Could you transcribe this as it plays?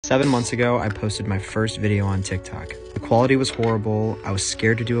7 months ago, I posted my first video on TikTok. The quality was horrible, I was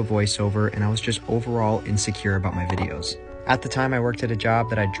scared to do a voiceover, and I was just overall insecure about my videos. At the time, I worked at a job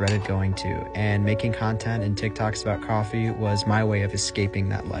that I dreaded going to, and making content and TikToks about coffee was my way of escaping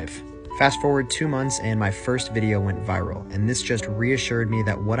that life. Fast forward 2 months and my first video went viral, and this just reassured me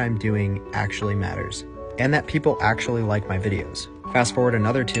that what I'm doing actually matters, and that people actually like my videos. Fast forward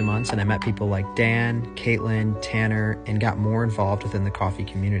another 2 months and I met people like Dan, Caitlin, Tanner, and got more involved within the coffee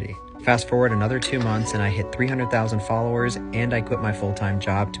community. Fast forward another 2 months and I hit 300,000 followers and I quit my full-time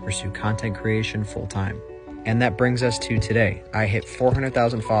job to pursue content creation full-time. And that brings us to today. I hit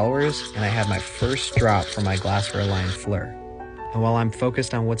 400,000 followers and I had my first drop for my Glassware line Fleur. And while I'm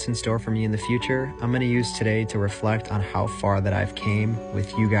focused on what's in store for me in the future, I'm gonna use today to reflect on how far that I've came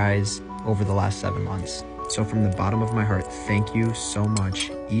with you guys over the last 7 months. So from the bottom of my heart, thank you so much,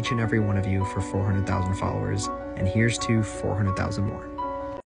 each and every one of you, for 400,000 followers. And here's to 400,000 more.